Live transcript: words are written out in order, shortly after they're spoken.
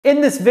In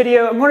this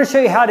video, I'm going to show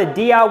you how to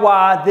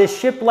DIY this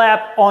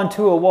shiplap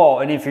onto a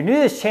wall. And if you're new to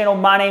this channel,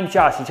 my name's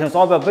Josh. This channel's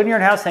all about building your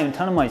own house, saving a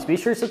ton of money. So be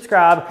sure to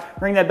subscribe,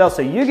 ring that bell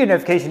so you get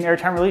notification every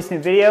time I release a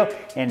new video,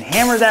 and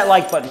hammer that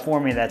like button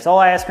for me. That's all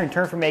I ask in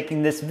return for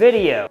making this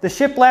video. The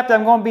shiplap that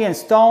I'm going to be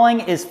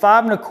installing is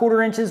 5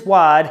 1/4 inches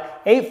wide,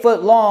 8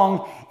 foot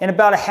long, and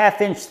about a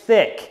 1/2 inch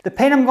thick. The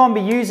paint I'm going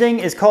to be using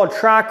is called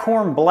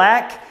tricorn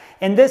black.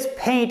 And this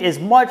paint is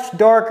much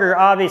darker,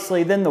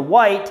 obviously, than the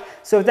white.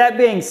 So with that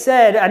being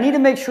said, I need to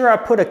make sure I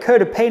put a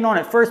coat of paint on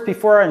it first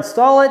before I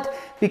install it,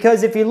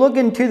 because if you look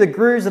into the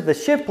grooves of the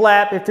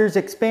shiplap, if there's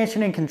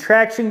expansion and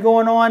contraction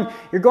going on,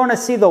 you're going to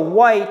see the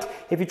white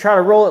if you try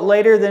to roll it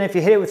later. Then if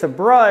you hit it with a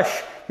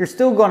brush, you're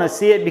still going to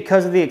see it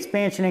because of the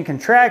expansion and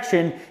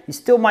contraction. You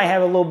still might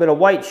have a little bit of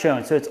white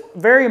showing. So it's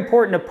very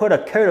important to put a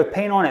coat of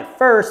paint on it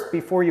first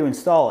before you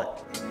install it.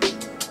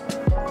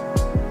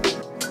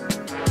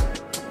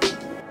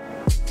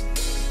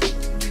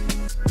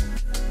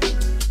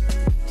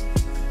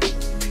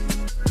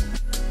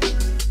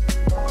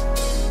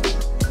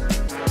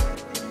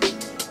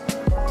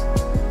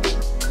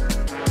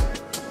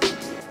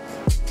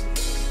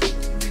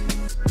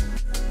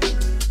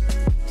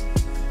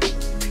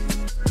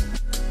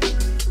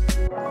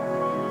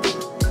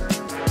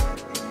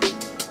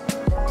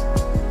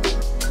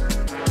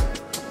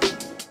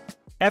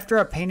 After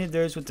I painted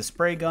those with the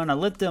spray gun, I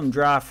let them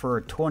dry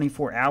for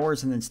 24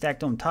 hours and then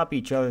stacked them on top of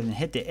each other and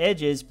hit the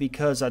edges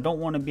because I don't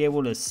want to be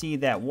able to see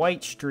that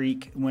white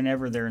streak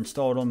whenever they're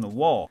installed on the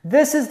wall.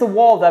 This is the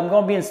wall that I'm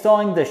going to be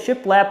installing the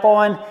shiplap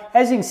on.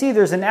 As you can see,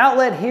 there's an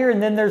outlet here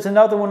and then there's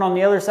another one on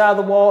the other side of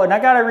the wall, and I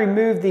got to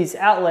remove these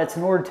outlets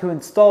in order to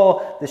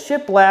install the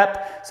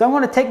shiplap. So I'm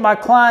going to take my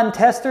Klein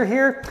tester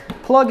here,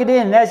 plug it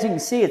in, and as you can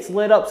see, it's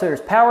lit up, so there's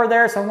power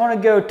there. So I'm going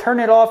to go turn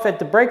it off at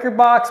the breaker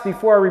box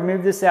before I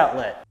remove this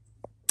outlet.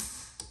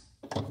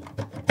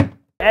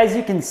 As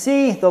you can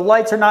see, the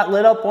lights are not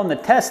lit up on the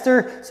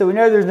tester, so we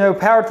know there's no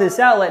power to this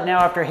outlet now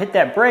after I hit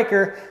that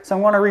breaker. So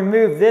I'm going to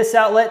remove this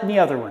outlet and the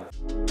other one.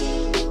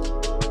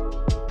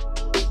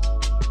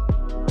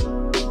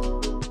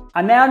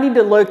 I now need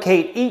to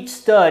locate each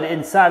stud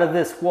inside of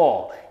this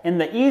wall. And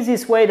the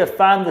easiest way to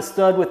find the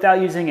stud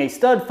without using a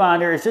stud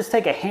finder is just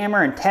take a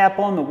hammer and tap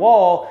on the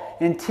wall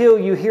until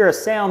you hear a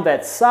sound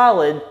that's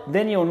solid.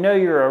 Then you'll know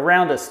you're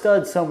around a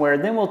stud somewhere.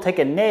 Then we'll take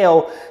a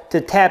nail to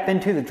tap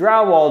into the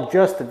drywall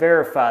just to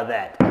verify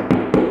that.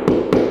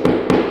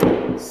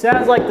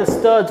 Sounds like the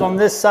stud's on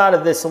this side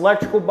of this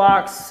electrical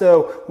box.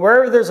 So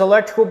wherever there's an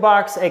electrical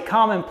box, a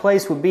common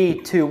place would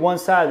be to one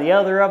side or the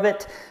other of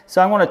it.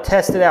 So I'm going to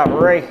test it out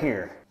right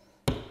here.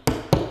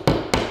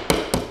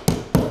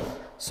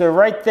 So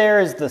right there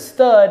is the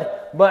stud,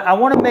 but I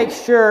want to make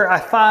sure I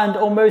find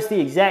almost the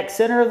exact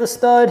center of the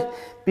stud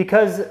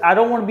because I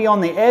don't want to be on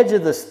the edge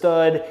of the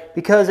stud,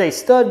 because a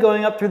stud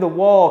going up through the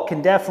wall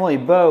can definitely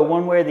bow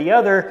one way or the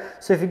other.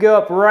 So if you go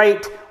up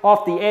right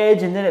off the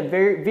edge and then it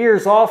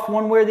veers off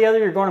one way or the other,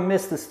 you're going to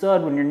miss the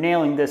stud when you're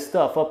nailing this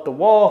stuff up the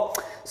wall.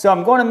 So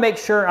I'm going to make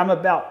sure I'm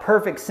about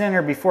perfect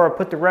center before I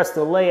put the rest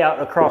of the layout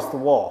across the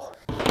wall.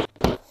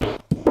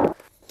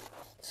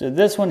 So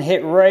this one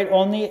hit right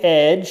on the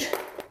edge.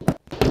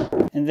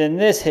 And then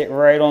this hit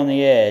right on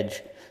the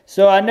edge.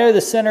 So I know the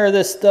center of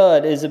this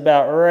stud is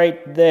about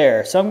right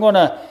there. So I'm going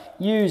to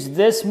use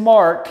this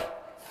mark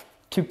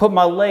to put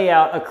my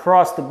layout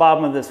across the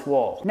bottom of this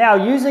wall. Now,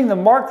 using the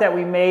mark that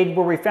we made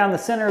where we found the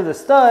center of the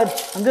stud,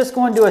 I'm just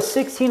going to do a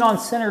 16 on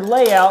center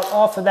layout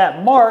off of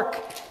that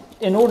mark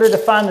in order to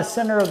find the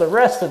center of the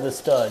rest of the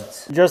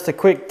studs. Just a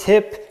quick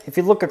tip, if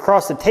you look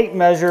across the tape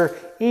measure,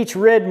 each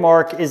red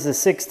mark is the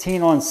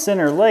 16 on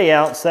center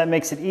layout, so that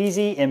makes it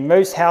easy, and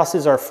most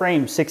houses are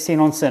framed 16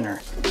 on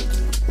center.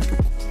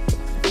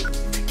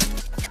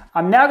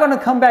 I'm now going to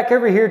come back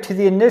over here to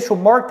the initial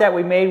mark that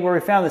we made where we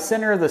found the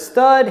center of the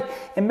stud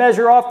and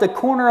measure off the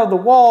corner of the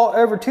wall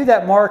over to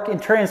that mark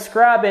and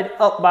transcribe it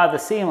up by the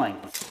ceiling.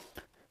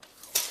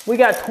 We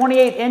got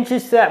 28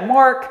 inches to that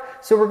mark,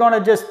 so we're going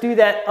to just do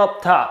that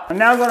up top. I'm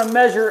now going to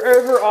measure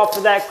over off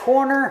of that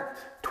corner,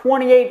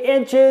 28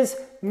 inches,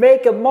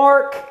 make a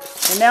mark,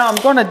 and now I'm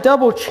going to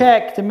double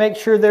check to make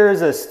sure there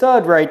is a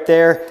stud right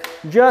there,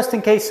 just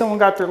in case someone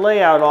got their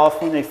layout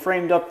off when they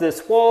framed up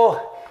this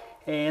wall.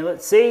 And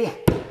let's see.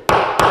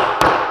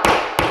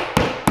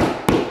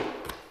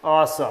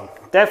 Awesome.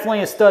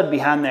 Definitely a stud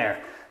behind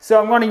there. So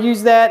I'm going to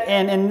use that,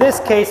 and in this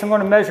case I'm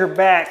going to measure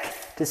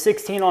back to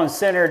 16 on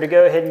center to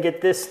go ahead and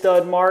get this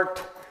stud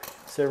marked.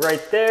 So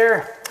right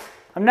there.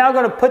 I'm now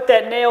going to put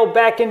that nail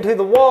back into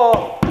the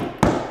wall,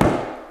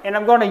 and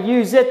I'm going to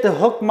use it to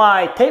hook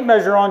my tape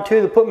measure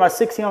onto to put my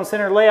 16 on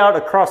center layout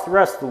across the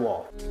rest of the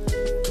wall.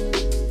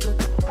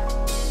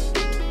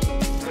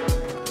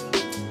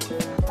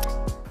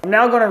 I'm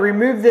now going to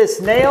remove this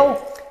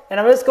nail, and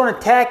I'm just going to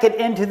tack it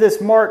into this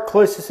mark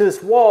closest to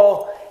this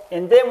wall,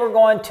 and then we're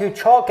going to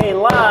chalk a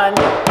line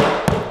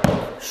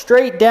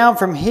straight down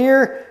from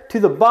here to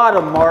the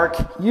bottom mark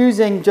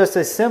using just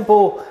a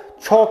simple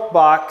chalk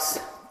box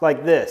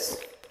like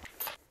this.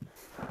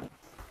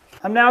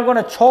 I'm now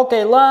going to chalk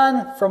a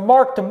line from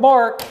mark to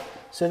mark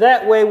So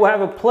that way we'll have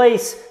a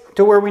place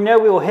to where we know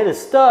we will hit a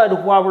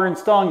stud while we're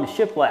installing the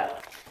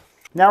shiplap.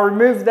 Now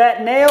remove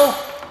that nail,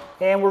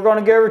 and we're going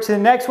to go over to the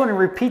next one and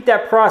repeat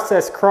that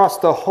process across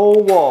the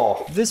whole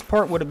wall. This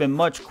part would have been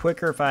much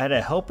quicker if I had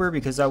a helper,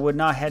 because I would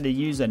not have had to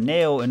use a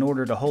nail in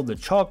order to hold the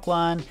chalk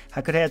line.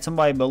 I could have had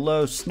somebody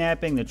below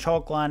snapping the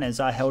chalk line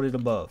as I held it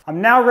above.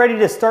 I'm now ready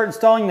to start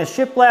installing the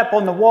shiplap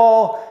on the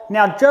wall.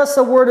 Now just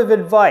a word of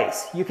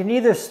advice. You can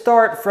either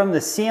start from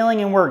the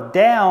ceiling and work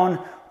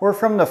down, or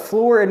from the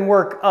floor and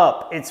work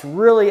up. It's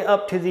really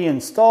up to the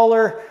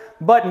installer.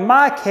 But in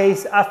my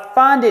case, I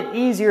find it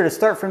easier to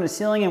start from the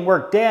ceiling and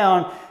work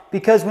down,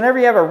 because whenever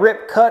you have a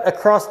rip cut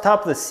across the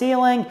top of the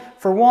ceiling,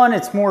 for one,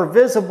 it's more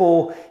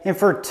visible, and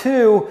for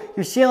two,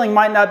 your ceiling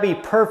might not be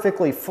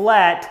perfectly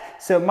flat,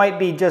 so it might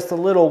be just a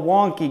little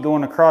wonky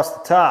going across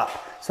the top.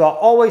 So I'll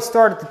always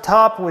start at the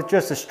top with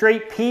just a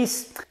straight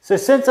piece. So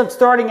since I'm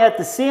starting at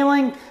the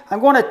ceiling, I'm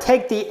going to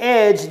take the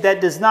edge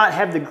that does not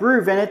have the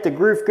groove in it. The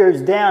groove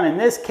goes down in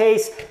this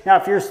case. Now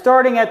if you're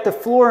starting at the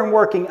floor and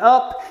working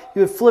up,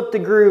 you would flip the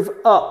groove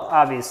up,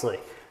 obviously.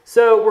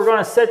 So we're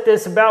going to set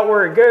this about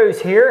where it goes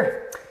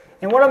here.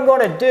 And what I'm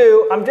going to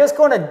do, I'm just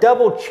going to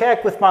double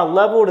check with my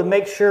level to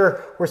make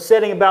sure we're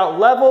setting about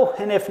level.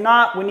 And if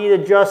not, we need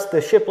to adjust the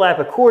shiplap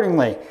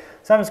accordingly.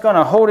 So I'm just going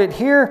to hold it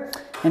here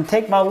and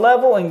take my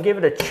level and give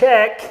it a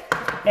check.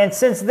 And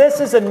since this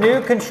is a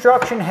new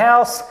construction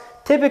house,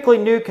 typically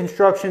new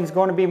construction is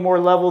going to be more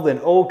level than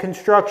old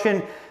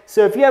construction.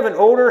 So if you have an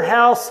older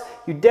house,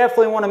 you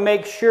definitely want to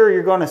make sure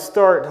you're going to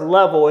start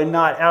level and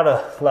not out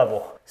of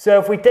level. So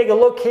if we take a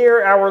look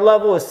here, our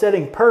level is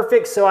setting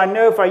perfect. So I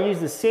know if I use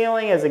the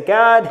ceiling as a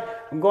guide,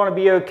 I'm going to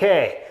be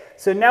okay.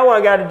 So now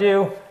what I got to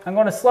do, I'm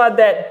going to slide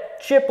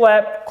that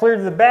shiplap clear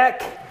to the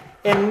back.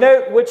 And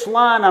note which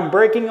line I'm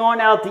breaking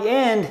on out the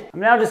end.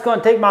 I'm now just going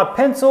to take my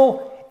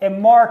pencil and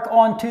mark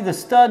onto the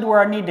stud where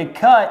I need to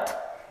cut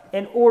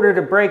in order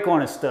to break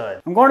on a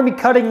stud. I'm going to be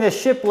cutting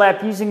this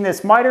shiplap using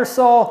this miter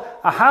saw.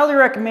 I highly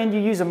recommend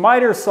you use a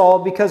miter saw,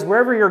 because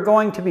wherever you're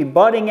going to be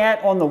butting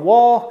at on the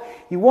wall,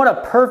 you want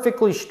a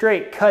perfectly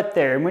straight cut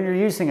there. And when you're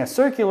using a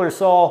circular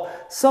saw,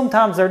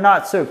 sometimes they're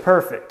not so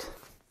perfect.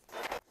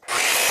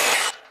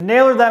 The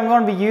nailer that I'm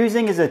going to be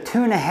using is a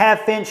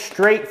 2.5 inch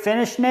straight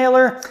finish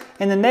nailer,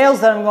 and the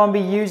nails that I'm going to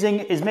be using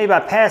is made by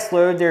Pass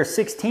Load. They're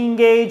 16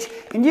 gauge,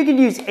 and you can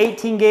use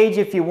 18 gauge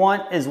if you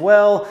want as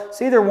well,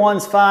 so either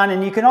one's fine.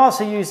 And you can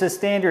also use a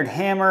standard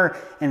hammer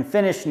and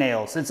finish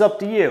nails. It's up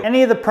to you.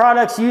 Any of the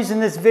products used in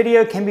this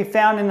video can be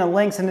found in the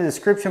links in the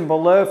description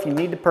below if you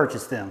need to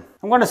purchase them.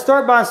 I'm going to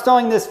start by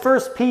installing this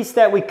first piece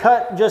that we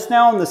cut just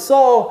now on the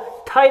saw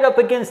tight up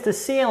against the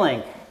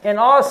ceiling. And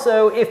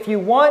also, if you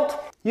want,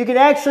 you can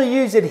actually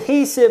use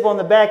adhesive on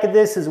the back of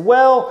this as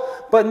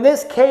well, but in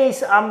this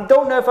case, I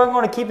don't know if I'm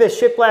going to keep this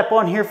shiplap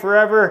on here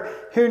forever.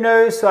 Who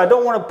knows? So I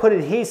don't want to put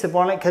adhesive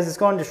on it because it's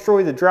going to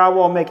destroy the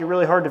drywall and make it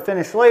really hard to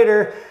finish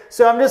later.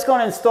 So I'm just going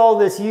to install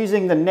this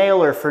using the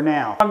nailer for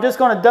now. I'm just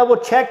going to double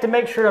check to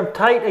make sure I'm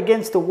tight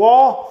against the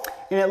wall,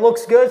 and it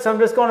looks good. So I'm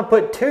just going to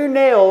put 2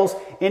 nails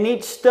in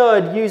each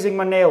stud using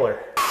my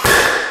nailer.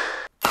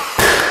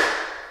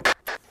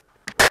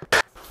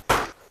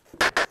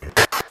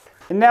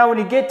 And now when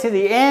you get to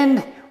the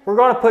end, we're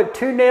going to put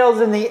 2 nails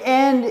in the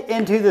end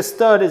into the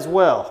stud as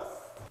well.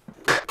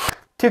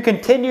 To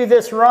continue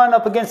this run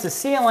up against the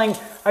ceiling,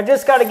 I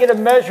just got to get a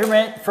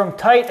measurement from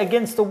tight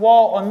against the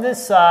wall on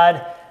this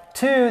side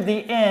to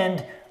the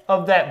end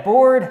of that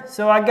board.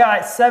 So I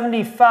got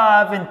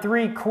 75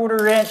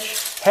 3/4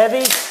 inch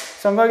heavy.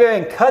 So I'm going to go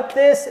ahead and cut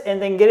this and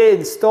then get it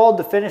installed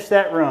to finish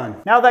that run.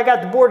 Now that I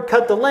got the board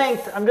cut to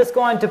length, I'm just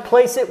going to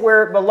place it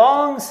where it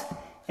belongs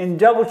and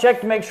double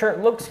check to make sure it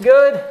looks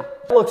good.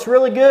 It looks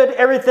really good.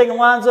 Everything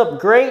lines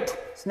up great.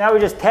 So now we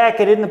just tack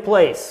it into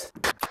place.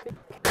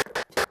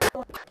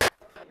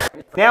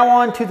 Now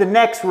on to the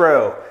next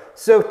row.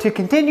 So to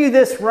continue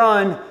this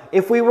run,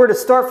 if we were to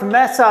start from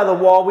that side of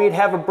the wall, we'd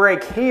have a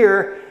break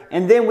here,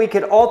 and then we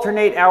could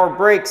alternate our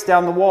breaks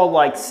down the wall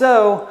like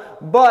so.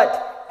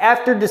 But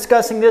after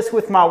discussing this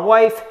with my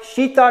wife,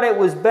 she thought it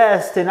was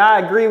best, and I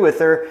agree with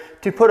her,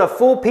 to put a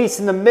full piece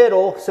in the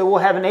middle. So we'll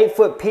have an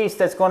 8-foot piece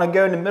that's going to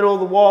go in the middle of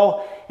the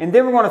wall, and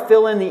then we're going to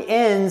fill in the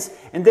ends,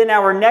 and then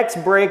our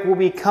next break will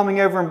be coming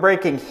over and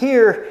breaking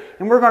here,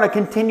 and we're going to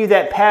continue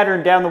that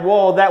pattern down the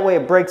wall. That way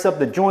it breaks up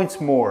the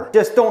joints more.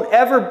 Just don't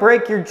ever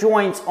break your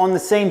joints on the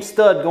same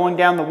stud going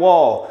down the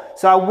wall.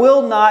 So I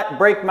will not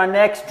break my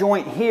next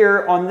joint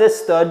here on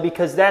this stud,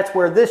 because that's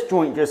where this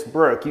joint just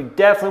broke. You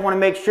definitely want to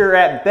make sure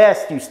at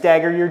best you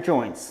stagger your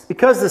joints.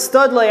 Because the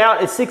stud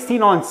layout is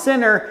 16 on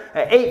center,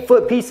 an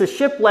 8-foot piece of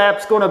shiplap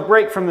is going to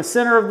break from the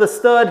center of the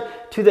stud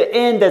to the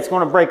end that's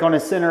going to break on the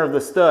center of the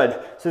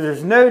stud. So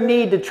there's no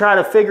need to try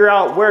to figure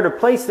out where to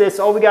place this.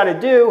 All we got to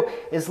do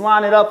is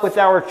line it up with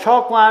our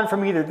chalk line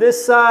from either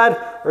this side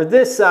or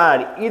this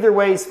side. Either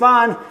way is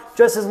fine,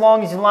 just as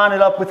long as you line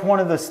it up with one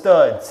of the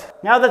studs.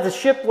 Now that the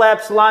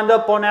shiplap's lined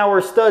up on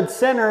our stud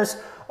centers,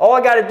 all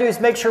I got to do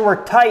is make sure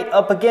we're tight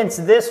up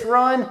against this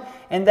run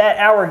and that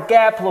our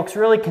gap looks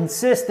really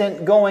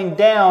consistent going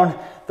down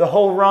the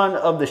whole run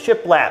of the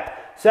shiplap.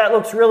 So that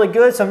looks really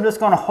good. So I'm just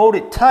gonna hold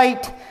it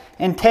tight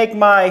and take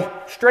my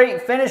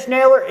straight finish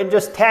nailer and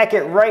just tack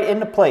it right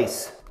into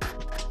place.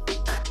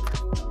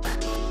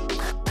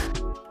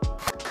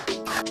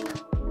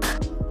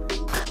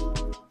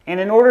 And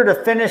in order to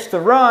finish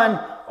the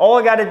run, all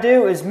I gotta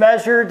do is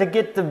measure to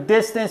get the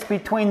distance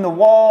between the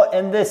wall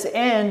and this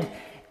end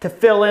to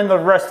fill in the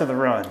rest of the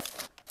run.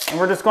 And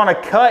we're just gonna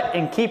cut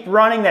and keep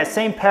running that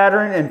same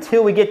pattern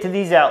until we get to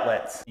these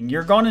outlets. And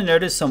you're gonna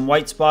notice some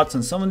white spots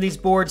on some of these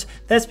boards.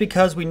 That's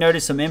because we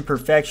noticed some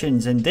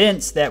imperfections and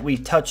dents that we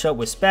touched up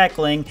with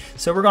spackling.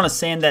 So we're gonna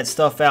sand that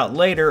stuff out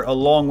later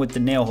along with the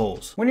nail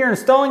holes. When you're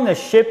installing the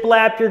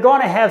shiplap, you're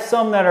gonna have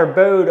some that are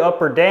bowed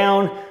up or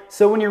down.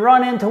 So when you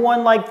run into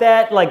one like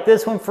that, like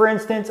this one for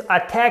instance, I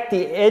tack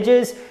the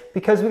edges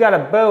because we got a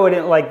bow in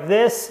it like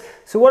this.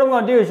 So what I'm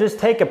gonna do is just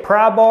take a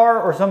pry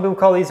bar, or some people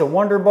call these a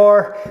wonder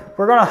bar.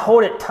 We're gonna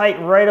hold it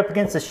tight right up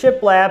against the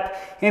shiplap.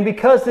 And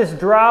because this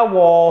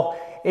drywall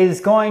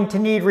is going to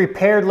need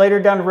repaired later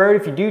down the road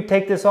if you do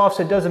take this off,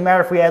 so it doesn't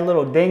matter if we add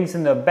little dings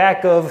in the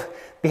back of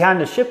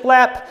behind the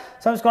shiplap.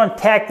 So I'm just gonna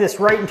tack this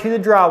right into the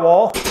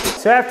drywall.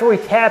 So after we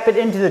tap it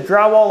into the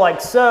drywall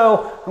like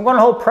so, I'm gonna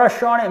hold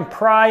pressure on it and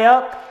pry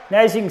up. And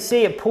as you can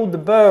see, it pulled the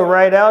bow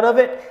right out of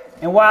it.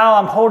 And while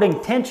I'm holding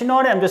tension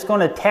on it, I'm just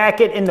gonna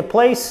tack it into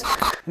place.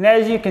 And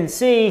as you can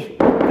see,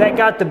 that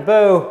got the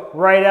bow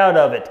right out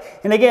of it.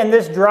 And again,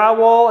 this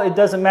drywall, it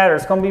doesn't matter.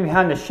 It's gonna be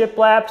behind the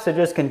shiplap, so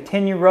just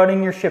continue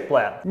running your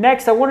shiplap.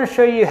 Next, I wanna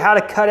show you how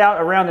to cut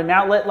out around an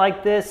outlet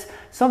like this.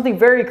 Something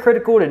very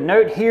critical to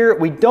note here,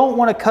 we don't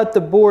wanna cut the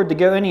board to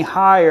go any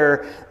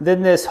higher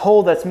than this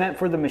hole that's meant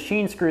for the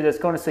machine screw that's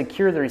gonna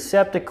secure the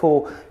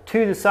receptacle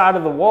to the side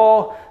of the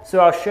wall. So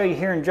I'll show you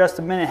here in just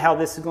a minute how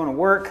this is gonna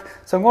work.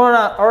 So I'm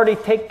gonna already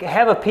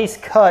have a piece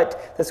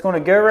cut that's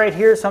gonna go right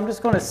here. So I'm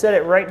just gonna set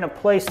it right in a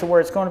place to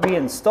where it's gonna be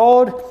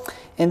installed.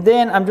 And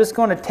then I'm just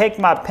gonna take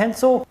my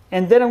pencil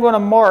and then I'm gonna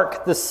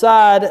mark the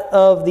side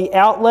of the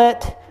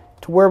outlet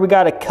to where we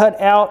gotta cut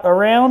out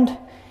around.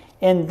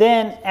 And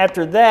then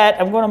after that,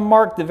 I'm gonna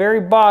mark the very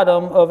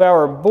bottom of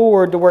our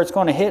board to where it's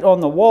gonna hit on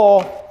the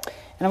wall.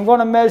 And I'm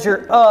gonna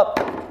measure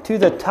up to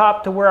the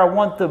top to where I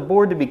want the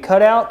board to be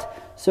cut out.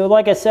 So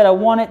like I said, I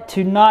want it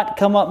to not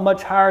come up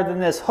much higher than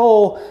this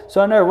hole.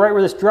 So I know right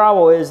where this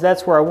drywall is,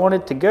 that's where I want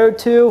it to go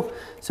to.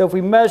 So if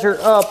we measure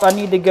up, I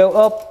need to go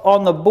up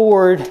on the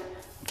board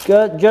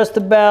just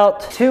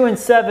about 2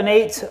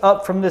 7/8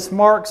 up from this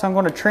mark. So I'm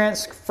gonna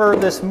transfer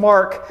this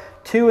mark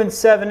 2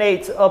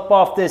 7/8 up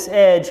off this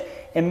edge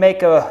and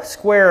make a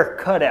square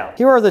cutout.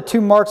 Here are the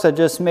two marks I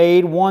just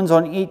made. One's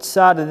on each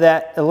side of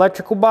that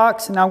electrical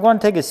box. Now I'm going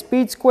to take a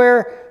speed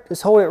square,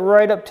 just hold it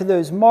right up to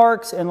those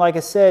marks, and like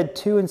I said,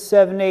 2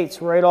 7/8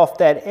 right off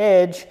that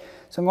edge.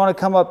 So I'm going to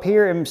come up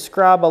here and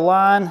scribe a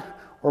line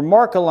or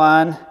mark a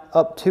line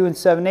up 2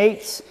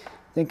 7/8.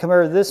 Then come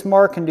over to this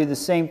mark and do the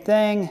same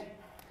thing.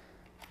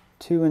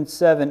 2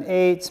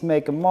 7/8,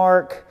 make a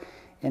mark.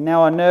 And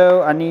now I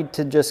know I need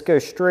to just go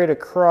straight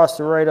across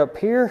right up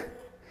here.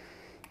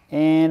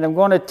 And I'm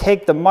going to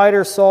take the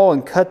miter saw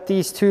and cut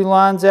these two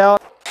lines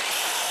out.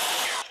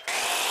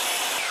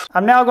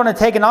 I'm now going to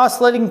take an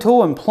oscillating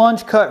tool and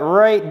plunge cut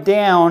right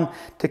down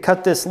to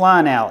cut this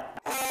line out.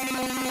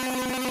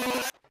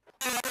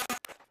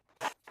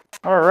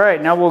 All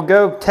right, now we'll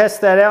go test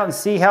that out and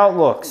see how it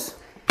looks.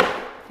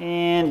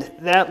 And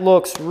that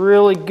looks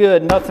really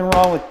good, nothing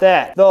wrong with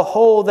that. The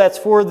hole that's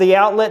for the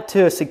outlet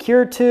to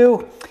secure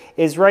to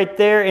is right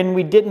there, and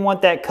we didn't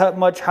want that cut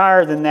much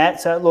higher than that,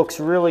 so it looks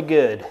really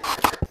good.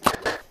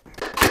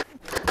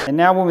 And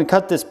now when we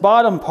cut this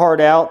bottom part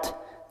out,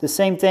 the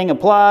same thing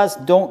applies.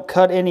 Don't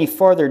cut any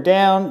farther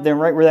down than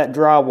right where that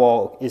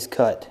drywall is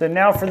cut. So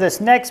now for this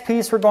next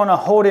piece, we're going to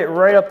hold it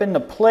right up into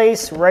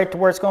place, right to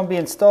where it's going to be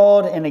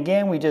installed. And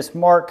again, we just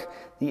mark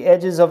the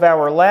edges of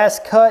our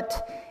last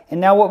cut. And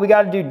now what we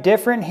got to do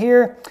different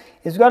here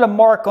is we got to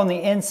mark on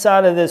the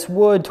inside of this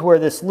wood to where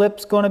this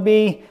lip's going to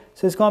be.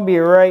 So it's going to be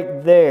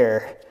right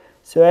there.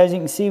 So as you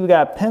can see, we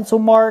got a pencil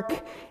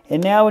mark.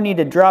 And now we need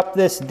to drop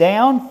this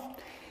down.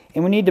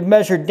 And we need to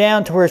measure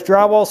down to where its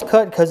drywall's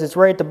cut because it's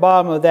right at the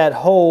bottom of that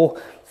hole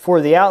for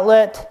the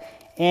outlet.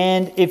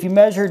 And if you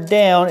measure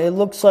down, it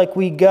looks like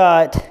we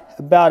got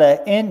about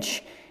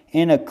 1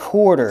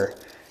 1/4 inches.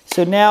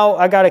 So now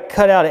I got to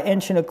cut out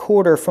 1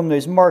 1/4 inches from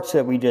those marks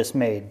that we just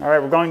made. All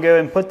right, we're going to go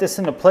and put this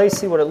into place,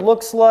 see what it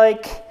looks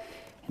like.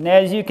 And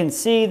as you can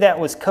see, that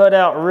was cut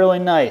out really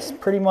nice,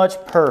 pretty much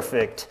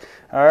perfect.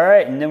 All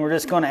right, and then we're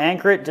just going to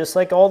anchor it just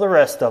like all the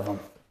rest of them.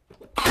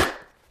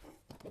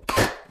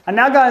 I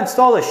now got to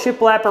install the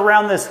shiplap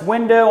around this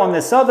window on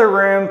this other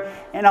room,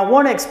 and I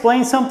want to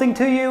explain something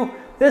to you.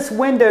 This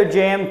window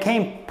jamb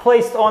came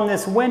placed on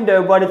this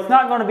window, but it's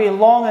not going to be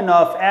long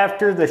enough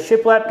after the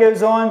shiplap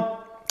goes on.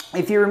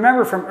 If you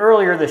remember from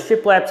earlier, the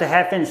shiplap's a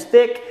 1/2 inch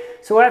thick,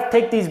 so I have to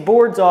take these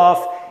boards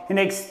off and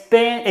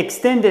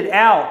extend it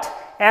out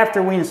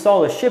after we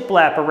install the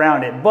shiplap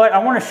around it. But I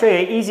want to show you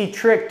an easy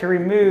trick to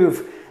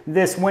remove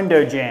this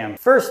window jamb.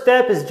 First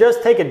step is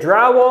just take a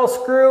drywall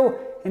screw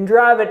and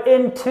drive it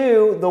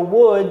into the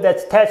wood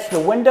that's attached to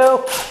the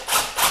window.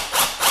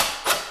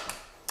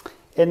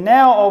 And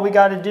now all we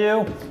got to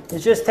do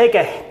is just take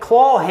a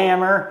claw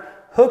hammer,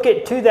 hook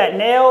it to that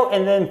nail,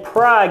 and then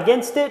pry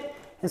against it.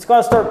 It's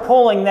going to start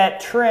pulling that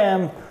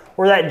trim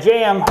or that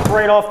jamb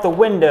right off the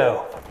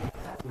window.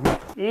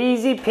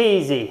 Easy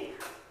peasy.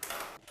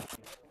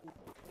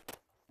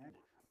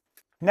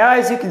 Now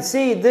as you can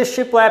see, this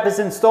shiplap is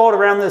installed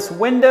around this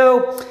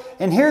window,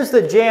 and here's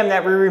the jamb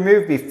that we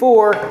removed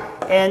before,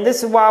 and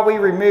this is why we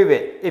remove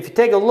it. If you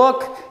take a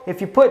look, if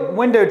you put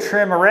window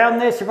trim around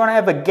this, you're going to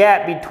have a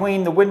gap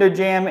between the window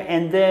jamb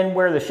and then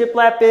where the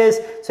shiplap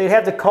is, so you'd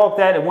have to caulk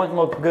that. It wouldn't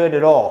look good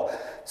at all.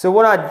 So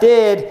what I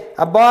did,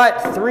 I bought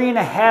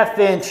 3.5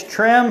 inch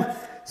trim,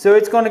 so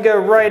it's going to go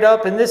right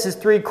up, and this is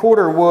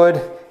 3/4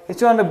 wood. It's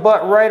going to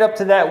butt right up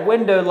to that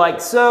window like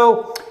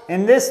so,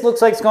 and this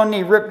looks like it's going to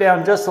need ripped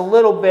down just a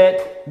little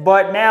bit,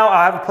 but now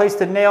I have a place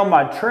to nail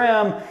my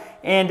trim,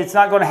 and it's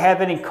not going to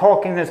have any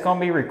caulking that's going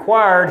to be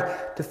required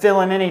to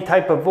fill in any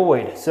type of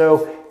void.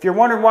 So if you're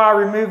wondering why I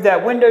removed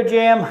that window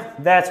jamb,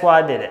 that's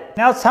why I did it.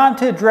 Now it's time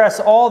to address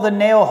all the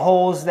nail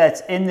holes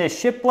that's in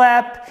this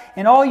shiplap,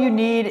 and all you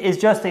need is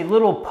just a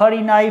little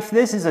putty knife.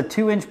 This is a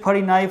 2-inch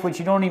putty knife, which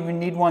you don't even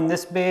need one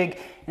this big.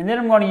 And then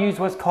I'm going to use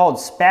what's called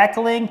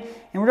spackling,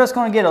 and we're just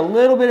going to get a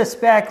little bit of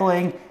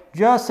spackling,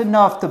 just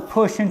enough to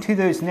push into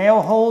those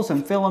nail holes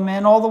and fill them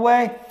in all the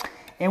way.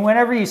 And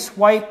whenever you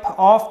swipe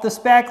off the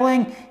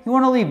spackling, you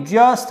want to leave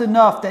just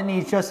enough that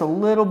needs just a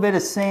little bit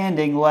of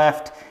sanding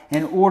left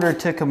in order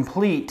to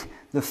complete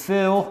the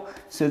fill.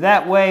 So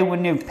that way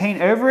when you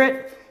paint over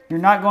it, you're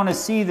not going to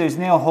see those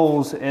nail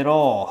holes at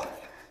all.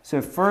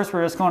 So first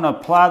we're just going to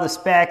apply the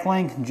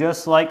spackling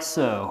just like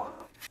so.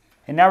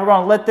 And now we're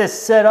going to let this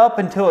set up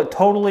until it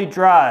totally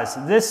dries.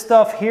 This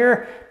stuff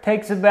here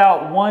takes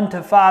about 1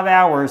 to 5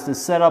 hours to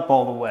set up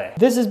all the way.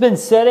 This has been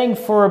setting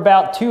for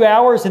about 2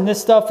 hours, and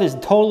this stuff is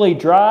totally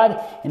dried.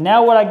 And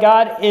now what I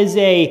got is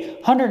a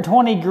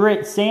 120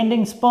 grit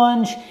sanding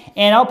sponge,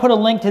 and I'll put a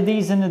link to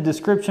these in the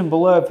description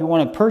below if you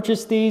want to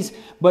purchase these.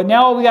 But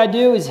now all we got to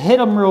do is hit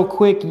them real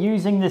quick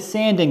using the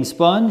sanding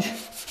sponge.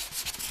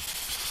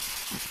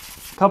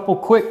 Couple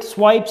quick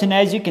swipes, and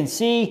as you can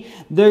see,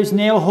 those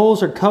nail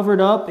holes are covered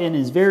up and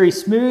is very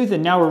smooth,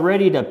 and now we're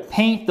ready to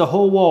paint the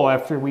whole wall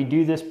after we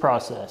do this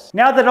process.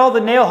 Now that all the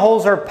nail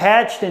holes are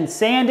patched and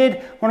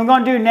sanded, what I'm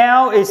going to do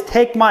now is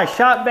take my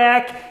shop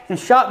vac and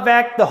shop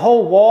vac the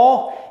whole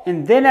wall,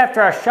 and then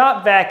after I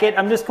shop vac it,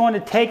 I'm just going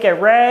to take a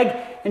rag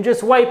and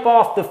just wipe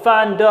off the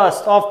fine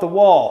dust off the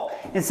wall.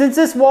 And since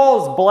this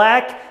wall is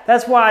black,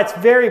 that's why it's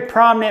very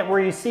prominent where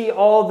you see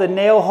all the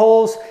nail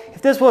holes.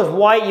 If this was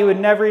white, you would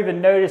never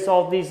even notice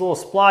all these little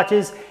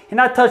splotches.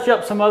 And I touched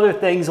up some other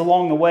things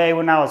along the way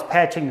when I was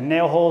patching the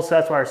nail holes, so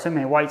that's why there's so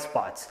many white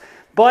spots.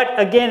 But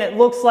again, it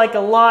looks like a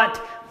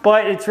lot,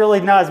 but it's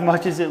really not as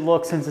much as it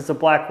looks since it's a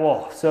black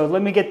wall. So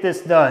let me get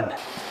this done.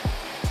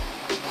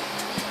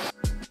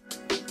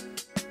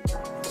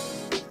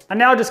 I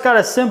now just got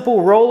a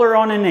simple roller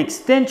on an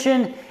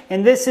extension,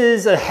 and this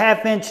is a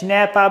 1/2 inch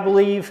nap, I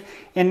believe.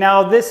 And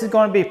now this is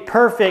going to be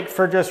perfect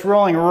for just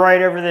rolling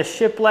right over this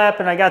shiplap,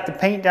 and I got the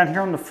paint down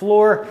here on the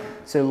floor.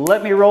 So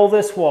let me roll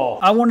this wall.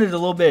 I wanted a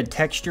little bit of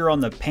texture on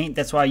the paint,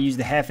 that's why I used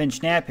the 1/2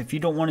 inch nap. If you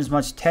don't want as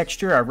much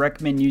texture, I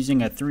recommend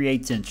using a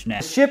 3/8 inch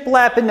nap. The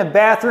shiplap in the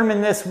bathroom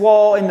and this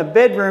wall in the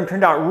bedroom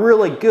turned out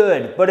really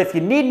good, but if you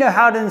need to know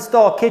how to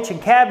install kitchen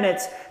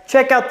cabinets,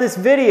 check out this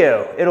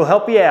video. It'll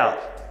help you out.